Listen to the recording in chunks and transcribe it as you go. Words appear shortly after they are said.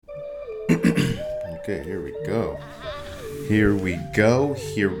Okay, here we go. Here we go.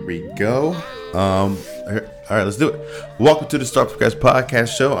 Here we go. All right, let's do it. Welcome to the Start from Scratch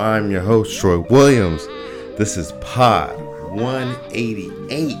Podcast Show. I'm your host, Troy Williams. This is Pod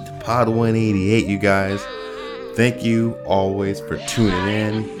 188. Pod 188, you guys. Thank you always for tuning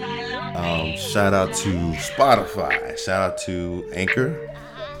in. Shout out to Spotify. Shout out to Anchor.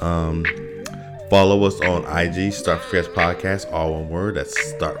 Follow us on IG, Start From Scratch Podcast, all one word. That's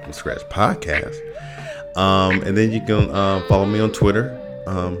Start From Scratch Podcast. And then you can follow me on Twitter,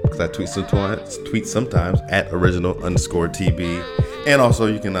 because I tweet sometimes at original_TB. And also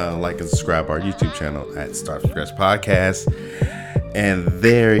you can like and subscribe our YouTube channel at Start From Scratch Podcast. And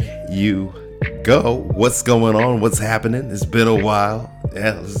there you go. What's going on? What's happening? It's been a while.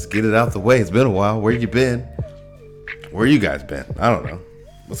 Yeah, let's get it out the way. It's been a while. Where you been? Where you guys been? I don't know.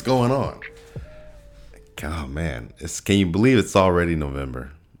 What's going on? Oh man, can you believe it's already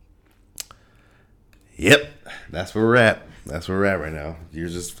November? Yep, that's where we're at. That's where we're at right now. You're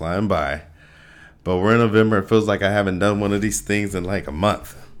just flying by. But we're in November. It feels like I haven't done one of these things in like a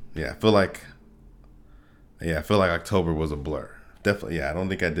month. I feel like October was a blur. Definitely, I don't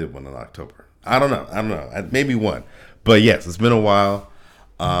think I did one in October. I don't know. Maybe one. But yes, it's been a while.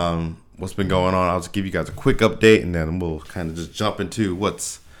 What's been going on? I'll just give you guys a quick update, and then we'll kind of just jump into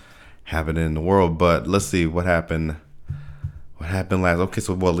what's happening in the world. But let's see what happened. What happened last? Okay,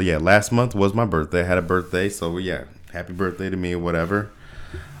 so last month was my birthday. I had a birthday, so happy birthday to me, whatever.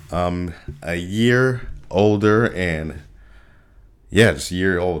 A year older, and just a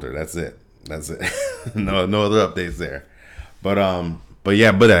year older. That's it. no other updates there. But I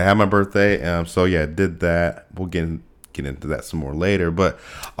had my birthday. Did that. We'll get into that some more later. But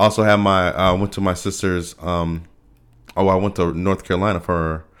also had went to my sister's. I went to North Carolina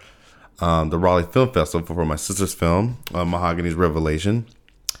for the Raleigh Film Festival for my sister's film, Mahogany's Revelation,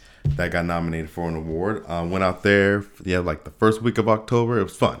 that got nominated for an award. Went out there, like the first week of October. It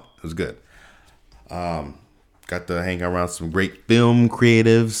was fun. It was good. Got to hang around some great film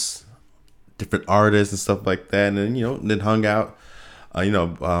creatives, different artists and stuff like that, and then hung out. We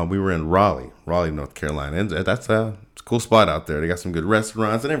were in Raleigh, North Carolina, and that's a cool spot out there. They got some good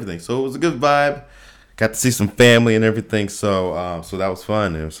restaurants and everything, so it was a good vibe. Got to see some family and everything, so that was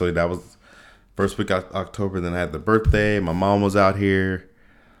fun. And so that was first week of October. Then I had the birthday. My mom was out here.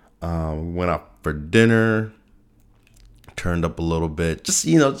 We went out for dinner. Turned up a little bit. Just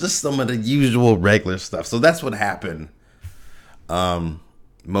some of the usual regular stuff. So that's what happened.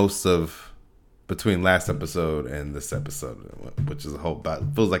 Most of between last episode and this episode, which is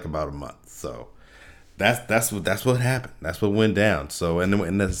feels like about a month. So that's what happened. That's what went down. So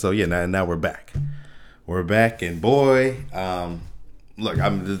now we're back. We're back, and boy,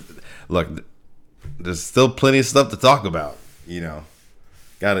 there's still plenty of stuff to talk about. It's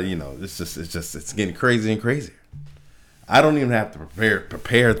getting crazy and crazier. I don't even have to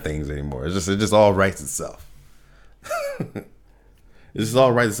prepare things anymore. It just all writes itself. It's just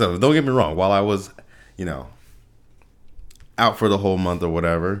all writes itself. Don't get me wrong. While I was, out for the whole month or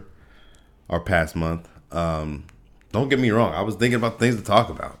whatever, or past month, don't get me wrong. I was thinking about things to talk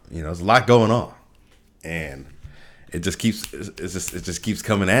about. There's a lot going on. And it just keeps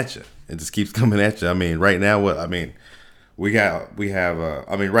coming at you. It just keeps coming at you. I mean, right now, right now,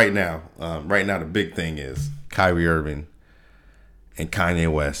 the big thing is Kyrie Irving and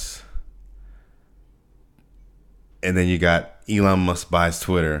Kanye West. And then you got Elon Musk buys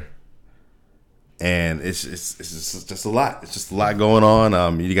Twitter. And it's just a lot. It's just a lot going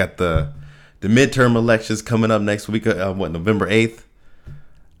on. You got the midterm elections coming up next week, November 8th.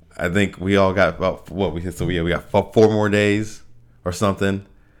 I think we all got about we got 4 more days or something,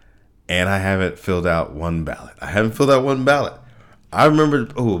 and I haven't filled out one ballot. I remember,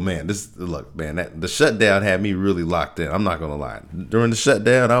 the shutdown had me really locked in. I'm not gonna lie. During the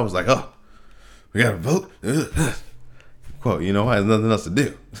shutdown, I was like, oh, we gotta vote. Quote, I have nothing else to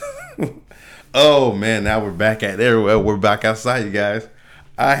do. Oh man, now we're back at everywhere. We're back outside, you guys.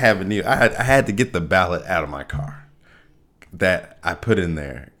 I had to get the ballot out of my car that I put in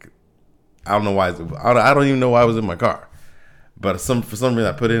there. I don't know why. I don't even know why it was in my car, but for some reason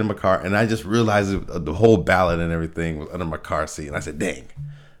I put it in my car, and I just realized the whole ballot and everything was under my car seat, and I said, "Dang,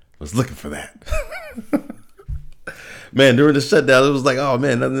 I was looking for that." Man, during the shutdown, it was like, "Oh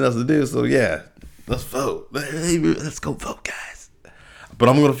man, nothing else to do." So let's vote. Let's go vote, guys. But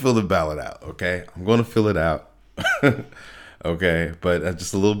I'm gonna fill the ballot out. Okay, I'm gonna fill it out. Okay, but I'm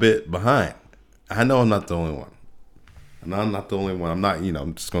just a little bit behind. I know I'm not the only one. I'm not the only one. I'm not,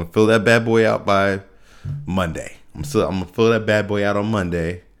 I'm just going to fill that bad boy out by Monday. I'm going to fill that bad boy out on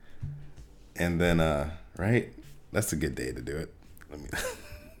Monday. And then, right? That's a good day to do it.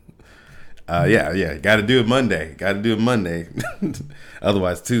 Yeah. Got to do it Monday.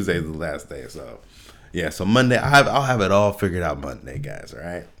 Otherwise, Tuesday's the last day. So, yeah. So Monday, I'll have it all figured out Monday, guys. All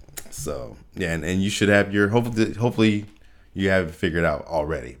right. So yeah, and you should have your hopefully you have it figured out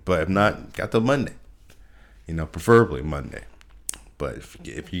already. But if not, got till Monday. Preferably Monday. But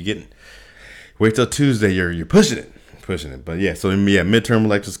if you get wait till Tuesday, you're pushing it. But yeah, so yeah, midterm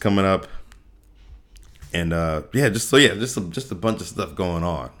elections coming up, and just a bunch of stuff going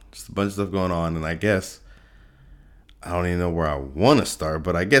on. And I guess I don't even know where I want to start,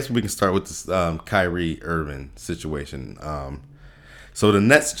 but I guess we can start with this Kyrie Irving situation. So the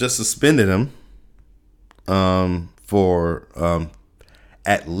Nets just suspended him for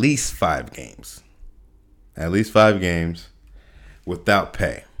at least 5 games. At least 5 games without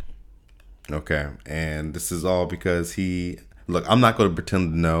pay. Okay. And this is all because I'm not going to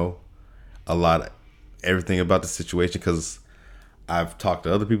pretend to know everything about the situation, because I've talked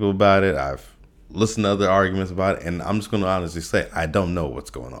to other people about it. I've listened to other arguments about it. And I'm just going to honestly say, I don't know what's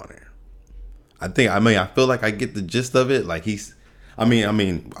going on here. I feel like I get the gist of it. Like I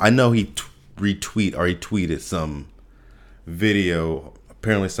know he tweeted some video,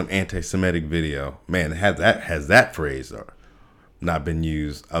 apparently some anti-Semitic video. Man, has that phrase not been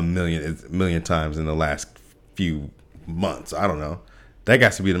used a million times in the last few months? I don't know. That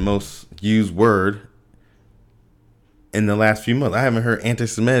got to be the most used word in the last few months. I haven't heard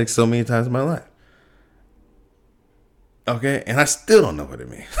anti-Semitic so many times in my life. Okay, and I still don't know what it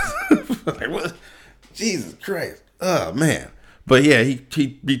means. Like, what? Jesus Christ. Oh, man. But yeah, he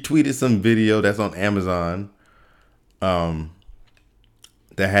retweeted some video that's on Amazon that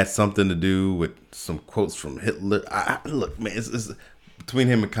had something to do with some quotes from Hitler. Look, man, it's between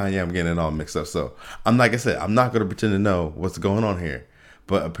him and Kanye, I'm getting it all mixed up. So like I said, I'm not going to pretend to know what's going on here.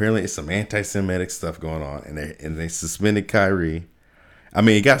 But apparently it's some anti-Semitic stuff going on, and they suspended Kyrie. I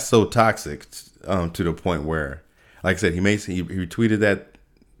mean, it got so toxic to the point where, like I said, he retweeted that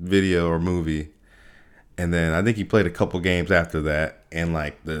video or movie, and then I think he played a couple games after that. And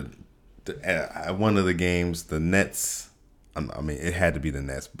like one of the games, the Nets, it had to be the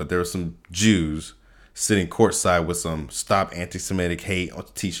Nets, but there were some Jews sitting courtside with some "Stop Anti-Semitic Hate"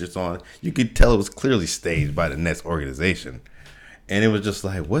 t-shirts on. You could tell it was clearly staged by the Nets organization. And it was just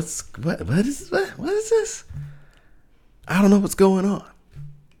like, what is this? I don't know what's going on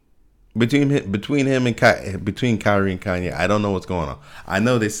between Kyrie and Kanye. I don't know what's going on. I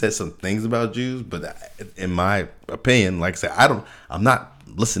know they said some things about Jews, but in my opinion, like I said, I'm not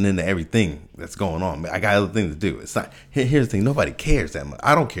listening to everything that's going on. I got other things to do. It's not. Here's the thing: nobody cares that much.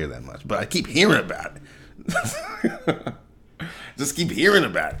 I don't care that much, but I keep hearing about it. Just keep hearing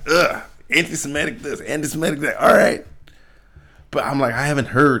about it. Ugh, anti-Semitic this, anti-Semitic that. All right. But I'm like, I haven't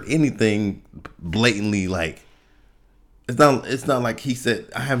heard anything blatantly like. It's not like he said.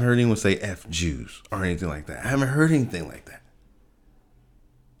 I haven't heard anyone say "F Jews" or anything like that. I haven't heard anything like that.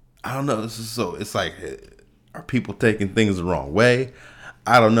 I don't know. It's like, are people taking things the wrong way?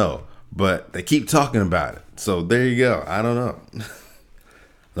 I don't know. But they keep talking about it. So there you go. I don't know.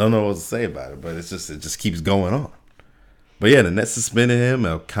 I don't know what to say about it. But it just keeps going on. But yeah, the Nets suspended him.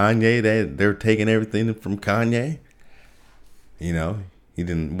 Kanye, they're taking everything from Kanye. He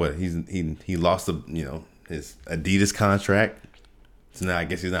didn't he lost his Adidas contract. So now I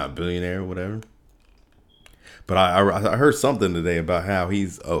guess he's not a billionaire or whatever. But I heard something today about how he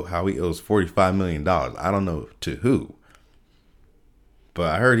owes $45 million. I don't know to who.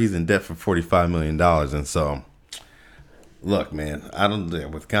 But I heard he's in debt for $45 million. And so, look, man,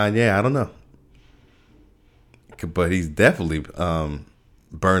 with Kanye, I don't know. But he's definitely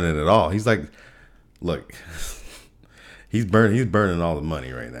burning it all. He's like, look, he's burning all the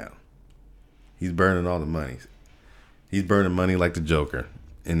money right now. He's burning all the money. He's burning money like the Joker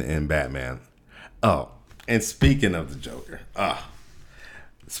in Batman. Oh, and speaking of the Joker. Okay,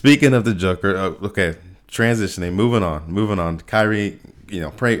 transitioning, moving on. Kyrie,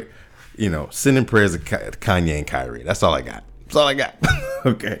 pray, sending prayers to Kanye and Kyrie. That's all I got.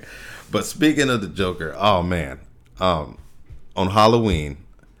 Okay. But speaking of the Joker, oh man, on Halloween,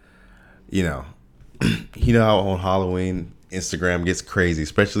 how on Halloween Instagram gets crazy,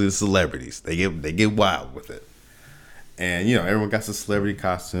 especially the celebrities. They get wild with it. And everyone got some celebrity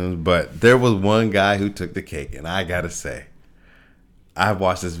costumes, but there was one guy who took the cake, and I gotta say, I've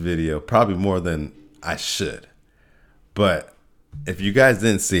watched this video probably more than I should. But if you guys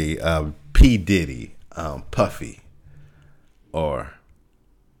didn't see, P. Diddy, Puffy, or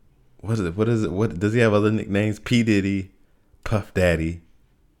what is it? What does he have other nicknames? P. Diddy, Puff Daddy,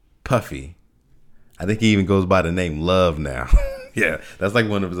 Puffy. I think he even goes by the name Love now. Yeah, that's like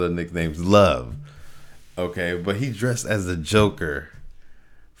one of his other nicknames, Love. Okay, but he dressed as the Joker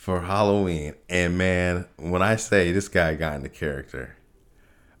for Halloween. And man, when I say this guy got into character,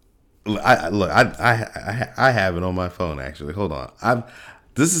 I have it on my phone actually. Hold on,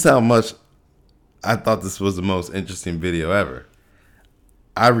 this is how much I thought this was the most interesting video ever.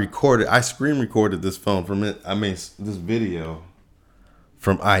 I screen recorded this phone from it. I mean, this video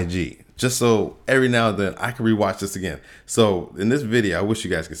from IG, just so every now and then I can rewatch this again. So in this video, I wish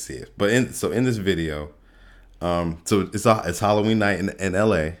you guys could see it, but in this video, so it's Halloween night in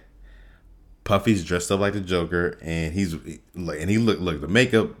LA. Puffy's dressed up like the Joker, and he look the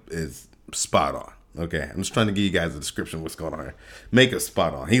makeup is spot on. Okay, I'm just trying to give you guys a description of what's going on here. Makeup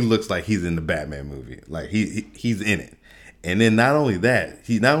spot on. He looks like he's in the Batman movie, like he's in it. And then not only that,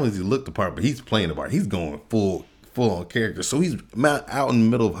 he not only does he look the part, but he's playing the part. He's going full on character. So he's out in the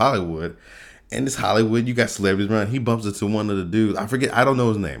middle of Hollywood, and this Hollywood, you got celebrities around. He bumps into one of the dudes. I don't know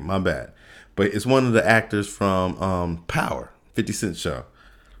his name. My bad. But it's one of the actors from Power, 50 Cent show.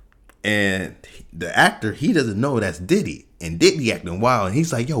 And the actor, he doesn't know that's Diddy. And Diddy acting wild. And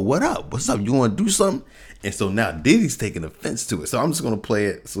he's like, yo, what up? What's up? You want to do something? And so now Diddy's taking offense to it. So I'm just going to play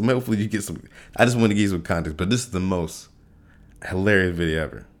it. So hopefully you get some. I just want to give you some context. But this is the most hilarious video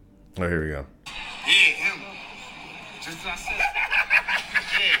ever. Oh, here we go. Yeah, him. Just as I said.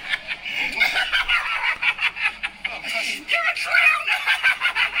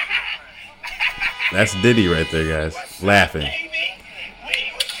 That's Diddy right there, guys. Laughing.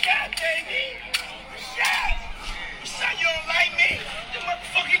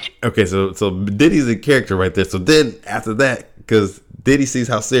 Okay, so Diddy's a character right there. So then after that, because Diddy sees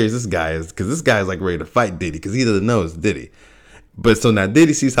how serious this guy is, because this guy is like ready to fight Diddy, because he doesn't know it's Diddy. But so now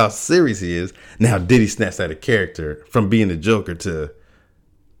Diddy sees how serious he is. Now Diddy snaps out of character from being the Joker to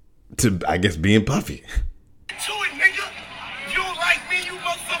I guess being Puffy. Get to it, nigga. If you don't like me, you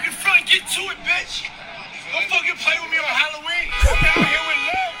motherfucking front. Get to it, bitch. Don't fucking play with me on Halloween. I'm out here with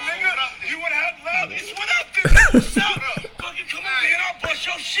love, nigga. You wanna have love? It's what up, dude. Shut up. Fucking come over here and I'll bust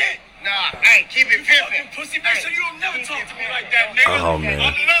your shit. Nah, hey, keep it pimping. Pussy bitch, so you don't never talk to me like that, nigga. Oh, man.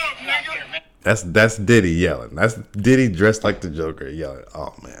 I'm love, nigga. That's Diddy yelling. That's Diddy dressed like the Joker yelling.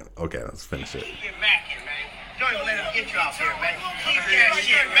 Oh man. Okay, let's finish it. Keep it macking, man. Don't even let him get you out here, man. Keep that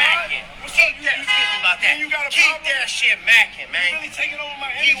shit macking. Keep that shit about that. Keep that shit macking, man. You really taking over my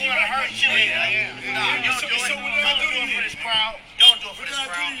energy. He wanna hurt you, nigga. Nah, don't do it. Don't do it for this crowd. Don't do it for this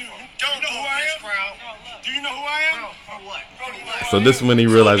crowd. Don't do it for this crowd. Do you know who I am? For what? So this is when he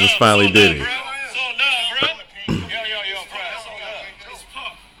realized it's finally Diddy. So love, bro. Yo, bro. So love. It's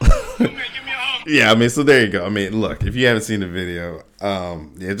Puff. Give me a hug. Yeah, I mean, so there you go. I mean, look, if you haven't seen the video,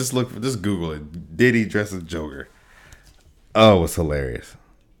 yeah, just Google it. Diddy dressed as Joker. Oh, it was hilarious.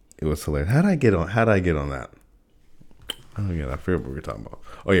 It was hilarious. How did I get on that? Oh yeah, I forget what we were talking about.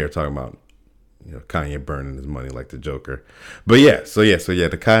 Oh yeah, we're talking about Kanye burning his money like the Joker. But yeah, so the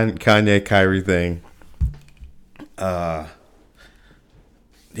Kanye Kyrie thing. Yeah,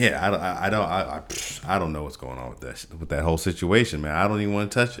 I don't know what's going on with that whole situation, man. I don't even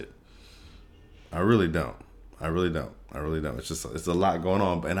want to touch it. I really don't. It's a lot going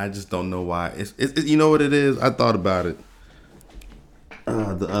on, and I just don't know why. It's you know what it is? I thought about it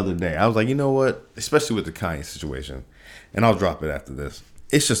the other day. I was like, you know what? Especially with the Kanye situation, and I'll drop it after this.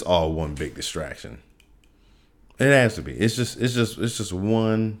 It's just all one big distraction. It has to be. It's just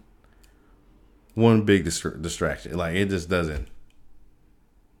one big distraction. Like it just doesn't.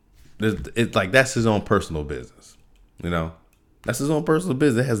 It's like that's his own personal business, That's his own personal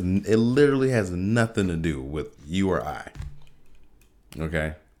business. It literally has nothing to do with you or I.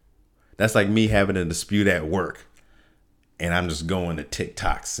 Okay? That's like me having a dispute at work and I'm just going to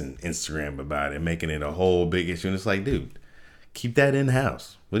TikToks and Instagram about it, making it a whole big issue. And it's like, dude, keep that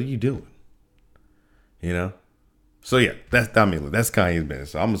in-house. What are you doing? So yeah, that's Kanye's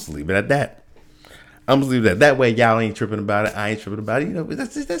business. So I'm just leave it at that. That way y'all ain't tripping about it. I ain't tripping about it.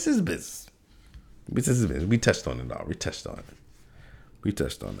 That's his business. It's his business. We touched on it all. We touched on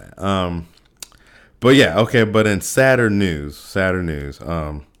that. But yeah, okay. But in sadder news.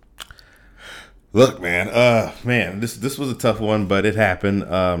 Look, man, this was a tough one, but it happened.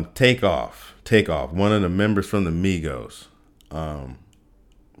 Takeoff. One of the members from the Migos,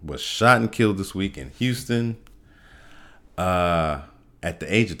 was shot and killed this week in Houston. At the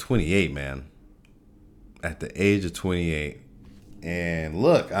age of 28, man. Look,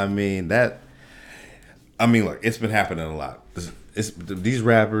 it's been happening a lot. These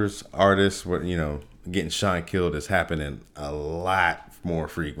rappers, artists, getting shot and killed is happening a lot more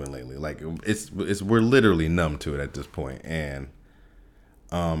frequent lately. Like we're literally numb to it at this point. And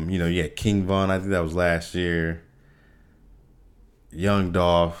King Von, I think that was last year. Young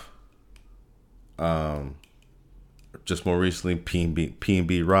Dolph, just more recently,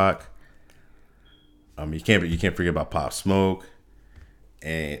 P&B Rock. You can't forget about Pop Smoke,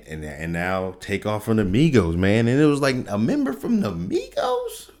 and now Takeoff from the Migos, man. And it was like a member from the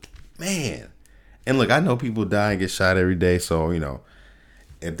Migos, man. And look, I know people die and get shot every day, so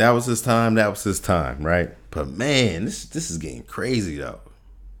if that was his time, that was his time, right? But man, this is getting crazy though.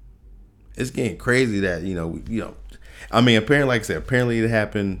 It's getting crazy that apparently, like I said, it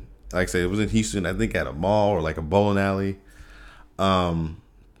happened. Like I said, it was in Houston, I think at a mall or like a bowling alley.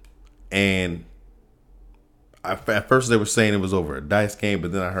 And at first they were saying it was over a dice game,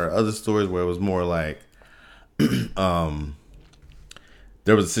 but then I heard other stories where it was more like,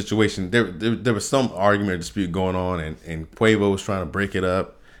 there was a situation, there was some argument or dispute going on, and Quavo was trying to break it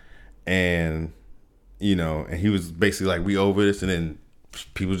up, and and he was basically like, we over this, and then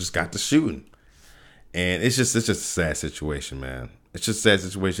people just got to shooting. And it's just a sad situation, man. It's just a sad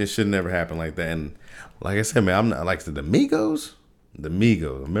situation. It should never happen like that. And like I said, man, I'm not like the Migos, a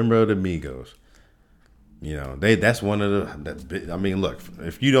member of the Migos. That's one of the. I mean, look,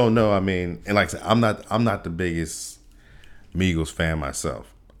 if you don't know, and like I said, I'm not the biggest Migos fan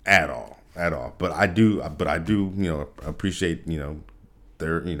myself at all. But I do, appreciate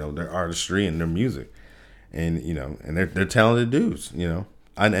their artistry and their music, and and they're talented dudes.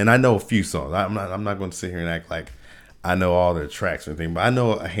 And I know a few songs. I'm not going to sit here and act like I know all their tracks or anything, but I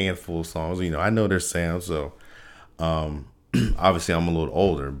know a handful of songs. I know their sound. So obviously I'm a little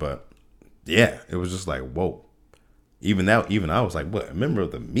older, but yeah, it was just like, whoa. Even I was like, what? A member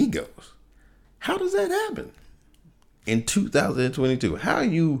of the Migos? How does that happen in 2022? How are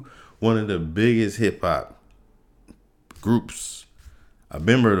you one of the biggest hip hop groups, a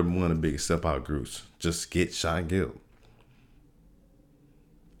member of one of the biggest hip hop groups, just get shot and killed?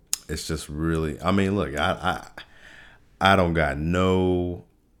 It's just really, look, I don't got no,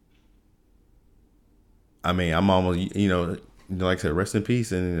 I'm almost, like I said, rest in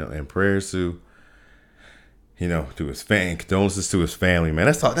peace and prayers to, to his fan, condolences to his family, man.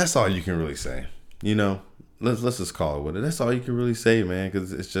 That's all you can really say. Let's just call it what it is. That's all you can really say, man,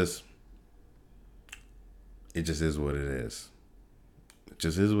 because it just is what it is. It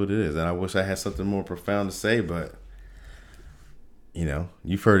just is what it is. And I wish I had something more profound to say, but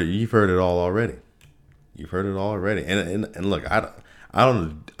you've heard it all already. You've heard it all already. And look, I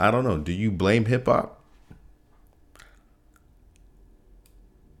don't know. Do you blame hip hop?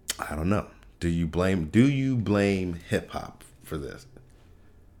 I don't know. Do you blame hip hop for this?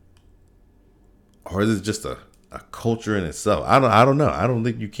 Or is it just a culture in itself? I don't know. I don't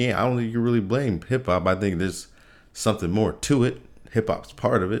think you can. I don't think you can really blame hip hop. I think there's something more to it. Hip hop's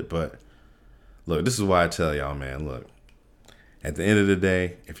part of it, but look, this is why I tell y'all, man, look. At the end of the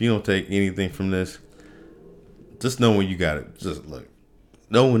day, if you don't take anything from this, just know when you got it. Just look.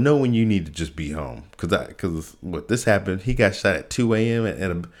 Know when you need to just be home. Because what this happened, he got shot at 2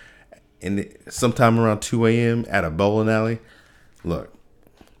 a.m. Sometime around 2 a.m. at a bowling alley. Look,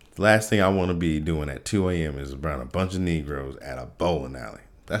 the last thing I want to be doing at 2 a.m. is around a bunch of Negroes at a bowling alley.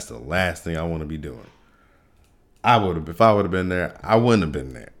 That's the last thing I want to be doing. If I would have been there, I wouldn't have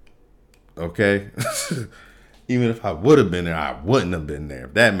been there. Okay? Even if I would have been there, I wouldn't have been there,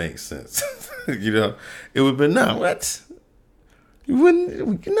 if that makes sense. It would have been, no, what? You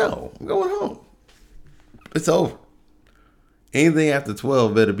wouldn't, no, I'm going home. It's over. Anything after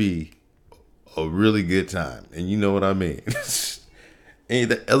 12 better be a really good time. And you know what I mean.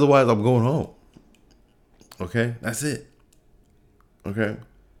 Otherwise, I'm going home. Okay? That's it. Okay?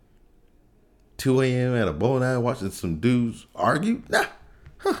 2 a.m. at a bowling alley watching some dudes argue? Nah.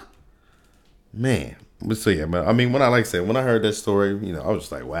 Huh. Man. But so yeah, man. When I heard that story, I was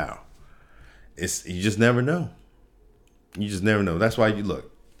just like, wow. You just never know. You just never know. That's why you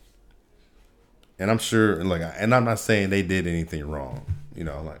look. And I'm sure, and I'm not saying they did anything wrong.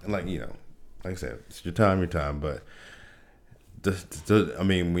 Like I said, it's your time. But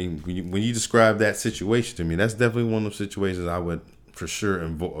when you describe that situation to me, that's definitely one of those situations I would for sure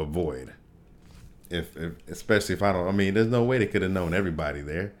avoid. Especially if I don't. There's no way they could have known everybody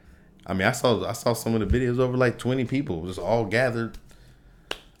there. I saw some of the videos over like 20 people just all gathered.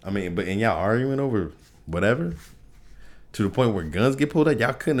 And y'all arguing over whatever to the point where guns get pulled out.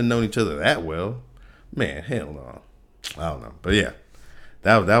 Y'all couldn't have known each other that well, man. Hell no, I don't know. But yeah,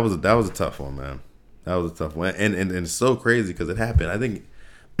 that was a tough one, man. That was a tough one, and it's so crazy because it happened. I think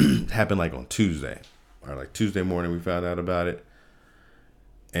it happened like on Tuesday or like Tuesday morning. We found out about it,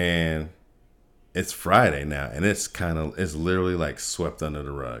 and it's Friday now, and it's literally like swept under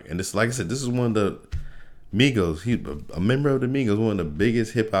the rug. And this, like I said, this is one of the Migos. He's a member of the Migos, one of the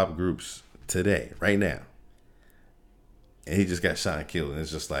biggest hip hop groups today, right now. And he just got shot and killed. And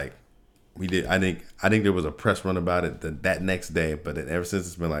it's just like, we did. I think there was a press run about it that next day, but then ever since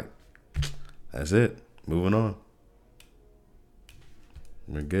it's been like, that's it. Moving on.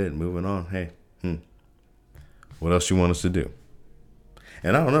 We're good. Moving on. Hey, what else you want us to do?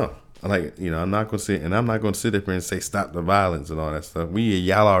 And I don't know. Like, I'm not gonna sit up here and say stop the violence and all that stuff.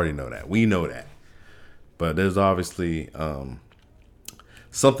 Y'all already know that. We know that. But there's obviously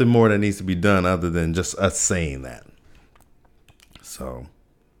something more that needs to be done other than just us saying that. So,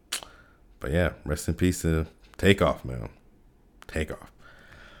 but yeah, rest in peace to Takeoff, man. Takeoff.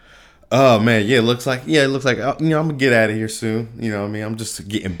 Oh man, it looks like I'm gonna get out of here soon. I'm just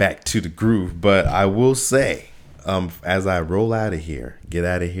getting back to the groove. But I will say, as I roll out of here, get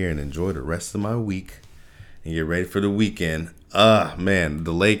out of here and enjoy the rest of my week and get ready for the weekend. Man,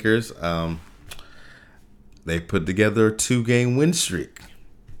 the Lakers, they put together a 2-game win streak.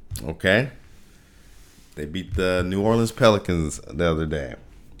 Okay. They beat the New Orleans Pelicans the other day.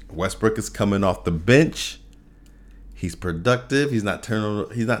 Westbrook is coming off the bench. He's productive. He's not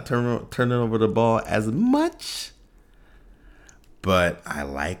turning over the ball as much. But I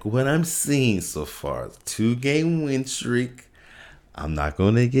like what I'm seeing so far. 2-game win streak. I'm not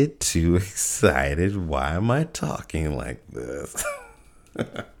going to get too excited. Why am I talking like this?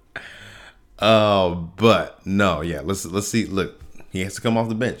 But no, yeah. Let's see. Look, he has to come off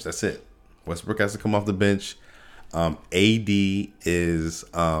the bench. That's it. Westbrook has to come off the bench. AD is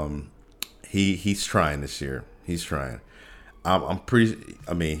he's trying this year. He's trying. I'm pretty.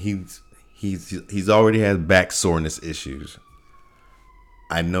 I mean, he's already had back soreness issues.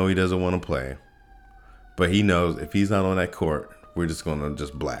 I know he doesn't want to play, but he knows if he's not on that court, we're just going to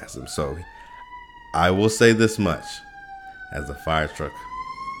just blast him. So I will say this much as the fire truck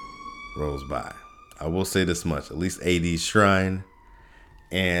rolls by. I will say this much. At least AD's trying.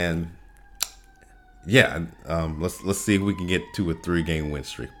 And yeah, let's see if we can get to a 3-game win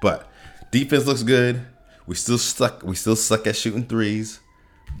streak. But defense looks good. We still suck at shooting threes,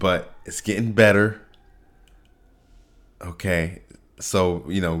 but it's getting better. Okay. So,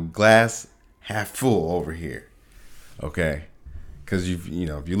 glass half full over here. Okay. Because if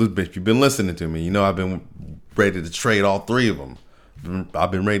you've been listening to me, I've been ready to trade all 3 of them. I've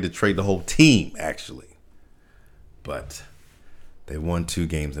been ready to trade the whole team, actually. But they won 2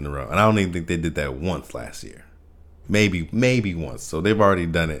 games in a row. And I don't even think they did that once last year. Maybe once. So they've already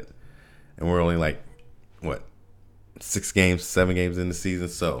done it. And we're only 7 games in the season.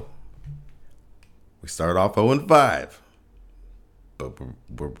 So we started off 0-5. But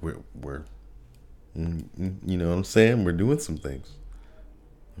we're you know what I'm saying? We're doing some things.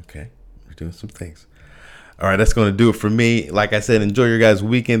 Okay? We're doing some things. All right, that's going to do it for me. Like I said, enjoy your guys'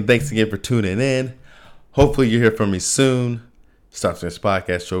 weekend. Thanks again for tuning in. Hopefully you hear from me soon. Stop this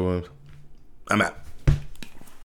podcast show. I'm out.